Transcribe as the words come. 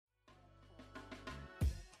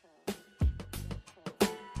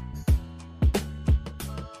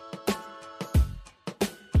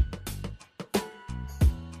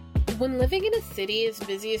When living in a city as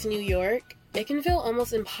busy as New York, it can feel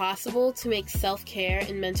almost impossible to make self-care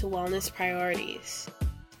and mental wellness priorities.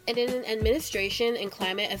 And in an administration and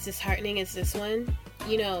climate as disheartening as this one,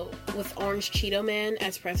 with Orange Cheeto Man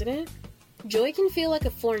as president, joy can feel like a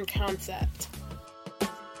foreign concept.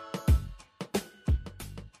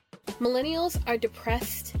 Millennials are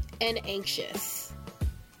depressed and anxious.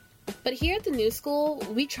 But here at the New School,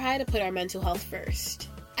 we try to put our mental health first.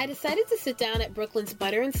 I decided to sit down at Brooklyn's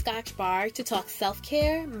Butter and Scotch Bar to talk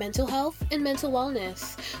self-care, mental health, and mental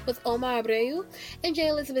wellness with Omar Abreu and Jaye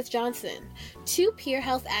Elizabeth Johnson, two peer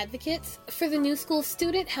health advocates for the New School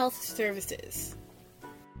Student Health Services.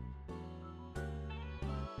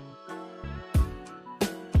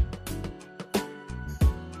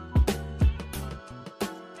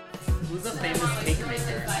 Who's a famous cake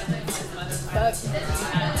maker? Are you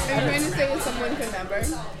trying to say someone can never?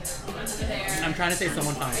 I'm trying to say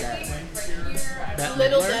someone found that.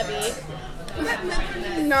 Little Midler?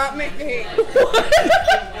 Debbie. Not McCake.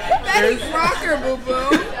 Betty Crocker, boo-boo.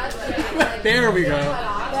 There we go.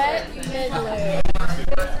 Bette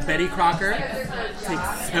Midler. Betty Crocker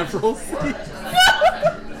takes several seats.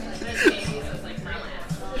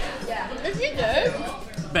 Is she good?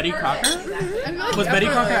 Betty Crocker? Mm-hmm. Was Betty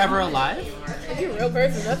Crocker ever alive? Is she a real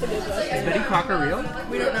person? That's a good Is question. Betty Crocker real?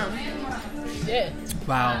 We don't know. Shit.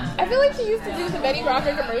 Wow. I feel like she used to do the Betty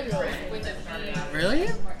Crocker commercials. Really?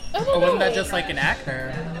 Or wasn't that just like an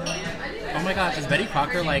actor? Oh my gosh, is Betty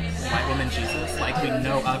Crocker like white woman Jesus? Like we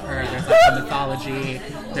know of her, there's like the mythology,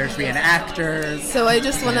 there's reenactors. So I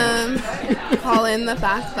just want to call in the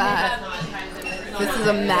fact that this is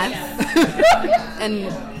a mess. And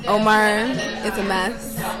Omar is a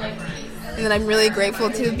mess. And that I'm really grateful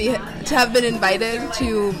to have been invited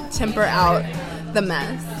to temper out the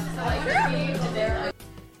mess.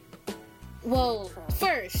 Well,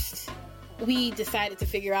 first, we decided to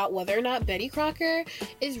figure out whether or not Betty Crocker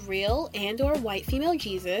is real and or white female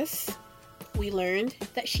Jesus. We learned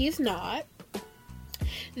that she is not.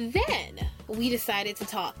 Then, we decided to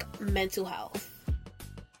talk mental health.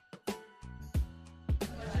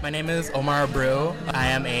 My name is Omar Abreu. I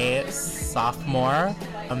am a sophomore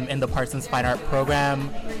in the Parsons Fine Art program.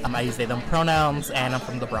 I use they, them pronouns, and I'm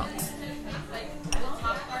from the Bronx.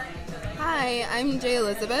 Hi, I'm Jaye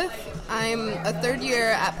Elizabeth. I'm a third year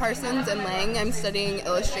at Parsons and Lang. I'm studying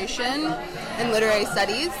illustration and literary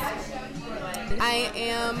studies. I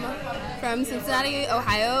am from Cincinnati,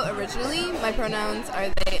 Ohio originally. My pronouns are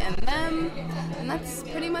they and them, and that's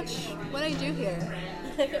pretty much what I do here.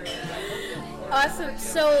 Awesome.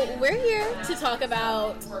 So we're here to talk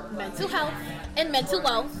about mental health and mental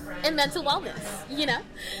wealth and mental wellness,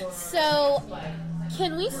 So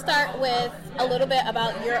can we start with a little bit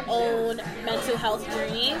about your own mental health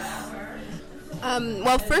journeys?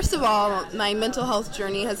 Well, first of all, my mental health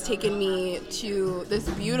journey has taken me to this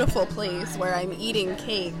beautiful place where I'm eating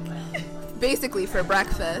cake, basically for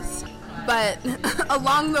breakfast. But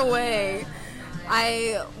along the way,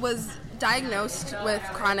 I was diagnosed with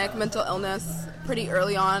chronic mental illness pretty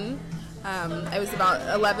early on. I was about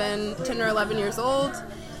 10 or 11 years old,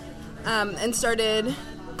 and started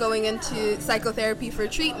going into psychotherapy for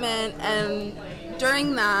treatment, and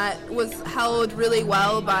during that was held really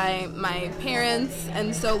well by my parents,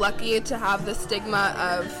 and so lucky to have the stigma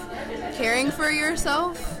of caring for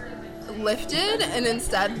yourself lifted and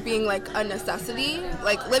instead being like a necessity.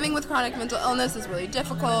 Like living with chronic mental illness is really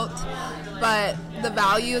difficult, but the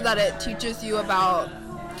value that it teaches you about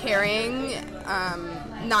caring,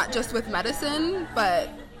 not just with medicine, but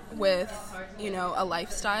with, a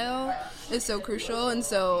lifestyle is so crucial. And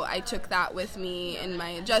so I took that with me in my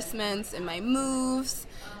adjustments, in my moves,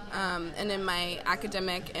 and in my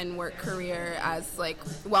academic and work career, as like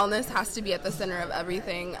wellness has to be at the center of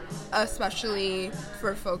everything, especially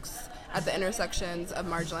for folks at the intersections of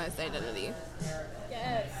marginalized identity.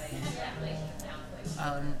 Yes.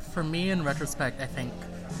 For me, in retrospect, I think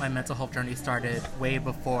my mental health journey started way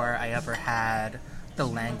before I ever had the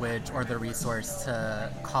language or the resource to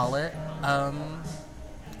call it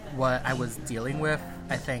what I was dealing with.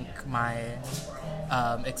 I think my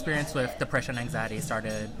experience with depression and anxiety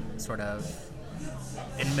started sort of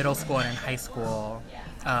in middle school and in high school,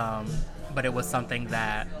 but it was something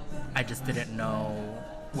that I just didn't know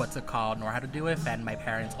what to call nor how to deal with. And my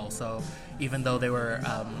parents also, even though they were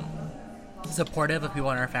supportive of people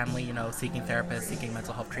in our family, seeking therapists, seeking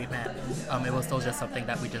mental health treatment, it was still just something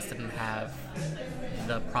that we just didn't have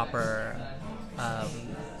the proper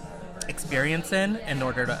experience in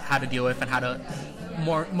order to how to deal with and how to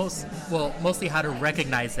mostly how to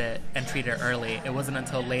recognize it and treat it early. It wasn't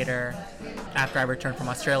until later, after I returned from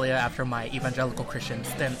Australia, after my evangelical Christian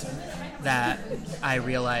stint, that I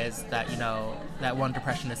realized that, that one,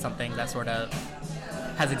 depression is something that sort of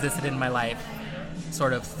has existed in my life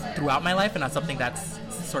sort of throughout my life, and not something that's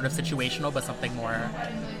sort of situational, but something more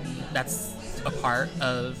that's a part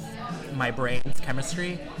of my brain's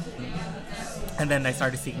chemistry. And then I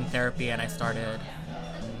started seeking therapy, and I started,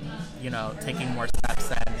 taking more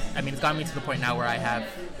steps. And I mean, it's gotten me to the point now where I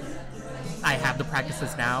have the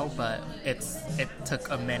practices now, but it took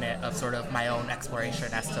a minute of sort of my own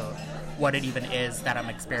exploration as to what it even is that I'm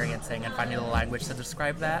experiencing and finding the language to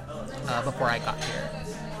describe that before I got here.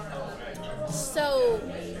 So,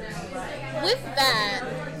 with that,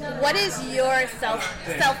 what is your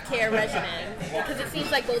self-care regimen? Because it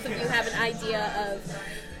seems like both of you have an idea of,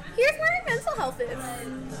 here's where my mental health is.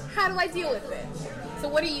 How do I deal with it? So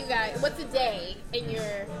what are you guys, what's a day in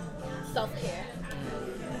your self-care?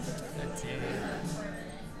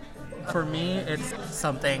 For me, it's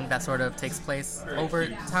something that sort of takes place over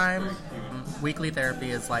time. Weekly therapy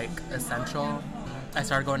is like essential. I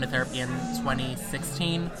started going to therapy in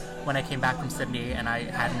 2016 when I came back from Sydney, and I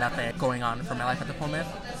had nothing going on for my life at the moment.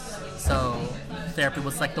 So therapy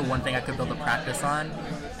was like the one thing I could build a practice on.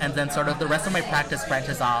 And then sort of the rest of my practice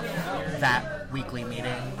branches off that weekly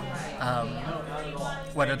meeting,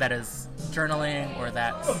 whether that is journaling or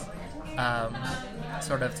that's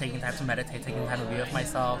sort of taking time to meditate, taking time to be with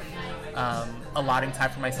myself, allotting time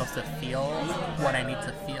for myself to feel what I need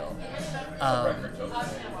to feel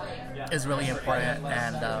is really important.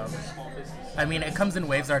 And I mean, it comes in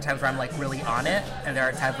waves. There are times where I'm like really on it, and there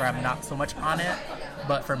are times where I'm not so much on it.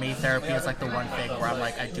 But for me, therapy is like the one thing where I'm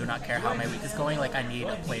like, I do not care how my week is going. Like, I need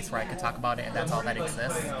a place where I can talk about it, and that's all that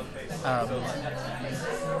exists.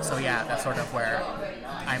 So yeah, that's sort of where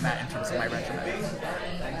I'm at in terms of my regimen.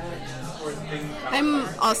 I'm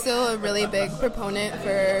also a really big proponent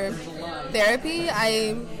for therapy.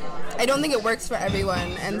 I don't think it works for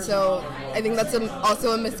everyone, and so I think that's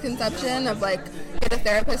also a misconception of like, get a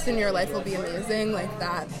therapist and your life will be amazing. Like,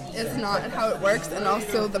 that is not how it works. And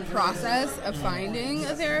also the process of finding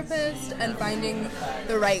a therapist and finding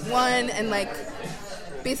the right one, and like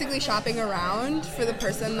basically shopping around for the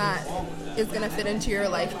person that is going to fit into your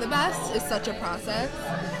life the best is such a process.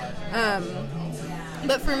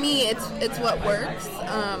 But for me, it's what works.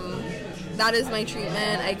 That is my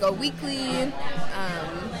treatment. I go weekly,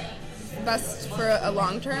 best for a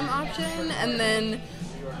long-term option. And then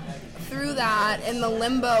through that, in the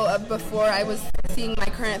limbo of before I was seeing my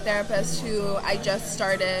current therapist, who I just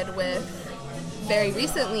started with very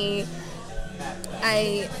recently,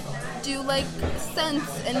 I do like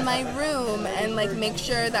scents in my room and like make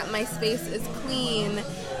sure that my space is clean,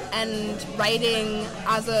 and writing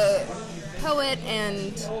as a poet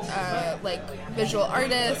and like visual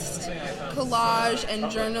artist, collage and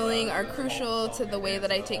journaling are crucial to the way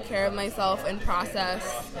that I take care of myself and process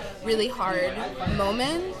really hard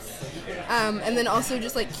moments. And then also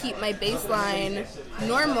just like keep my baseline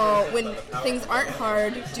normal when things aren't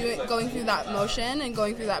hard. Going through that motion and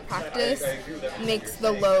going through that practice makes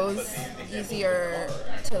the lows easier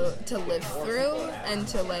to live through and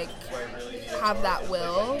to like have that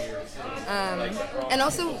will. And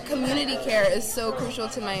also community care is so crucial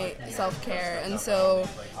to my self-care. And so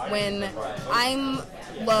when I'm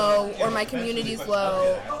low or my community's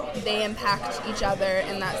low, they impact each other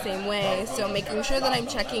in that same way. So making sure that I'm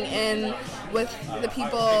checking in with the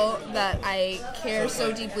people that I care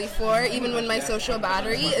so deeply for, even when my social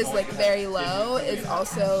battery is like very low, is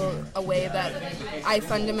also a way that I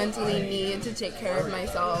fundamentally need to take care of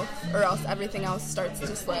myself, or else everything else starts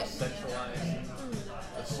to slip.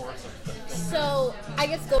 So, I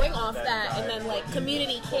guess going off that, and then like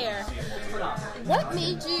community care, what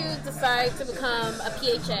made you decide to become a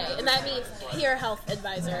PHA? And that means peer health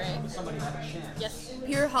advisor, right? Yes.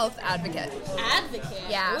 Peer health advocate. Advocate?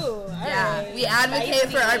 Yeah. Ooh, yeah. right. We advocate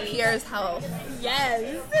Spicy. for our peers' health.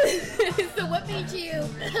 Yes. So what made you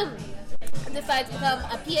decide to become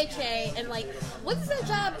a PHA, and like, what does that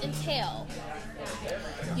job entail?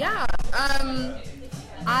 Yeah.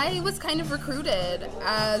 I was kind of recruited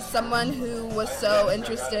as someone who was so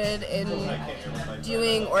interested in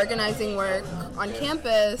doing organizing work on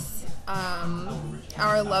campus.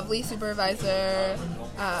 Our lovely supervisor,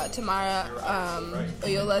 Tamara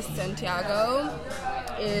Oyola Santiago,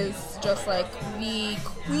 is just like the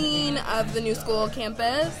queen of the New School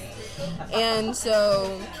campus. And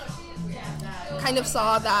so kind of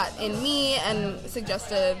saw that in me and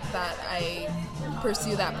suggested that I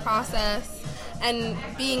pursue that process. And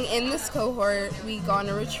being in this cohort, we go on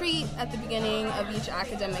a retreat at the beginning of each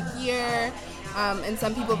academic year, and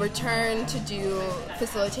some people return to do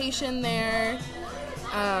facilitation there.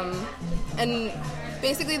 And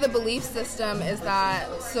basically the belief system is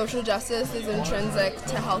that social justice is intrinsic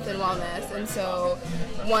to health and wellness, and so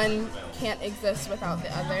one can't exist without the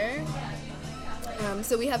other.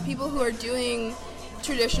 So we have people who are doing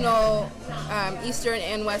traditional Eastern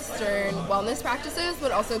and Western wellness practices,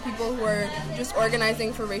 but also people who are just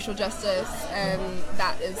organizing for racial justice, and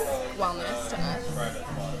that is wellness to us.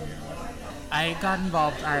 I got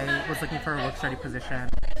involved. I was looking for a work study position,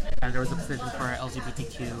 and there was a position for an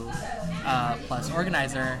LGBTQ plus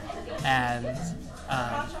organizer, and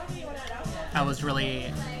I was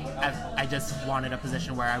really, I just wanted a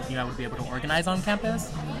position where I knew I would be able to organize on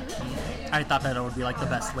campus. I thought that it would be like the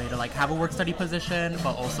best way to like have a work study position,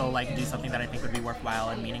 but also like do something that I think would be worthwhile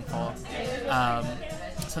and meaningful.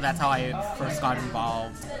 So that's how I first got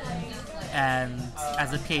involved. And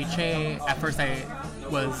as a PHA, at first I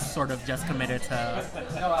was sort of just committed to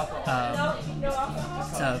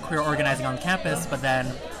queer organizing on campus, but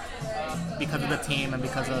then because of the team and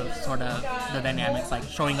because of sort of the dynamics, like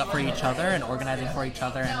showing up for each other and organizing for each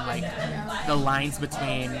other, and like the lines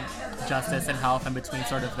between justice and health and between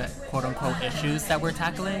sort of the quote-unquote issues that we're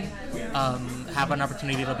tackling have an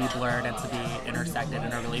opportunity to be blurred and to be intersected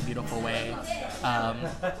in a really beautiful way.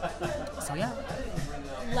 So yeah.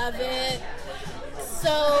 Love it.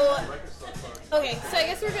 So, okay, so I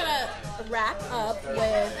guess we're gonna wrap up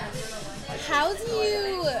with, how do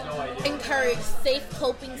you encourage safe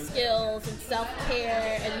coping skills and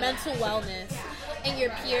self-care and mental wellness in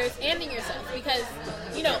your peers and in yourself? Because,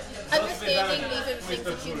 you know, understanding these are the things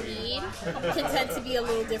that you need can tend to be a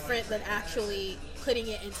little different than actually putting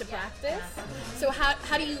it into practice. So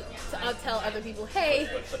how do you tell other people, hey,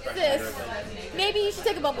 sis, maybe you should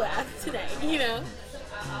take a bubble bath today, you know?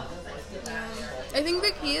 I think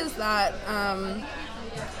the key is that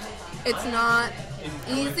it's not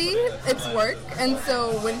easy, it's work, and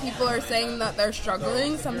so when people are saying that they're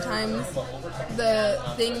struggling, sometimes the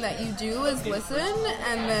thing that you do is listen,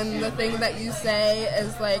 and then the thing that you say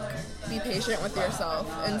is like, be patient with yourself.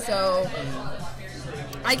 And so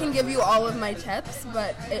I can give you all of my tips,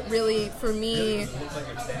 but it really, for me,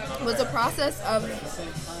 was a process of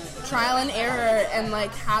trial and error, and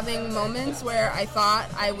like having moments where I thought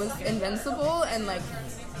I was invincible and like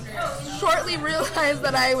shortly realized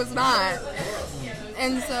that I was not.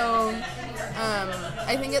 And so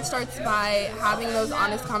I think it starts by having those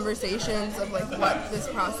honest conversations of like what this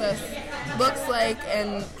process looks like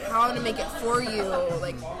and how to make it for you.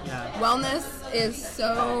 Like wellness is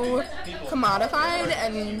so commodified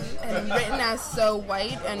and written as so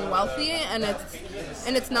white and wealthy, and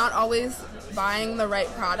it's not always buying the right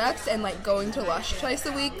products and like going to Lush twice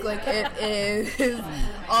a week. Like it is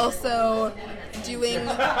also doing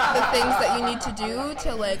the things that you need to do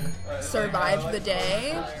to like survive the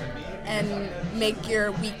day and make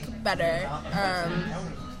your week better.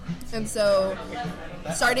 And so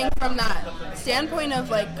starting from that standpoint of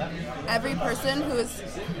like every person who is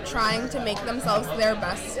trying to make themselves their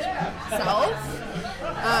best self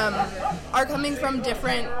are coming from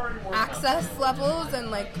different access levels and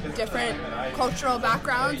like different cultural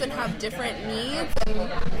backgrounds and have different needs and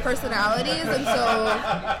personalities, and so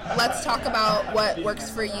let's talk about what works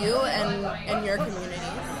for you and your communities.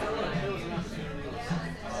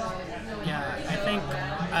 Yeah, I think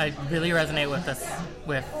I really resonate with this,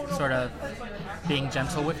 with sort of being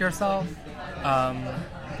gentle with yourself.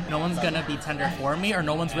 No one's gonna be tender for me, or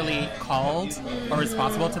no one's really called or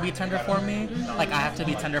responsible to be tender for me. Like, I have to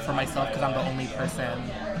be tender for myself because I'm the only person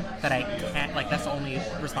that I can't, like, that's the only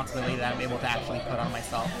responsibility that I'm able to actually put on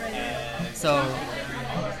myself. So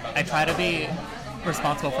I try to be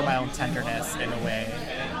responsible for my own tenderness in a way.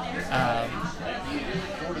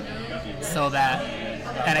 So that,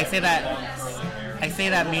 and I say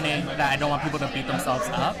that meaning that I don't want people to beat themselves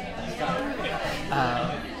up.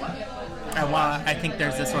 I think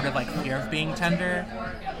there's this sort of like fear of being tender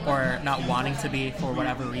or not wanting to be for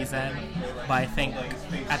whatever reason, but I think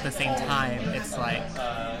at the same time it's like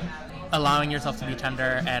allowing yourself to be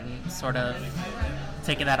tender and sort of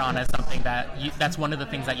taking that on as something that that's one of the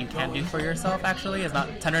things that you can do for yourself. Actually, is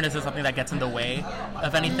not, tenderness is something that gets in the way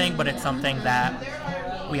of anything, but it's something that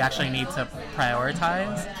we actually need to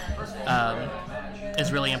prioritize.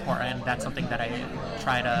 Is really important. That's something that I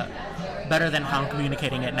try to, better than how I'm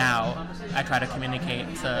communicating it now, I try to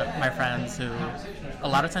communicate to my friends who a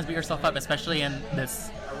lot of times beat yourself up, especially in this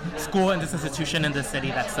school and this institution in this city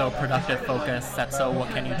that's so productive focused, that's so what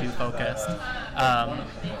can you do focused.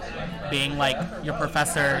 Being like your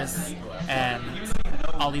professors and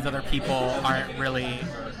all these other people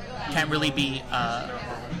can't really be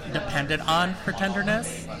dependent on for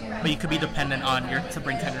tenderness, but you could be dependent on to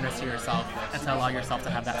bring tenderness to yourself and to allow yourself to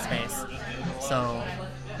have that space. So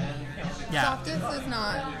Softness is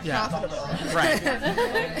not Yeah. profitable.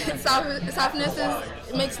 Right. Softness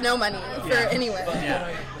it makes no money for anyone. Yeah.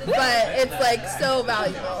 But it's like so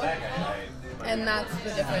valuable. And that's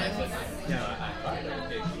the difference.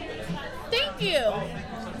 Thank you.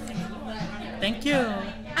 Thank you.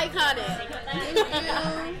 Iconic. Thank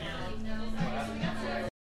you.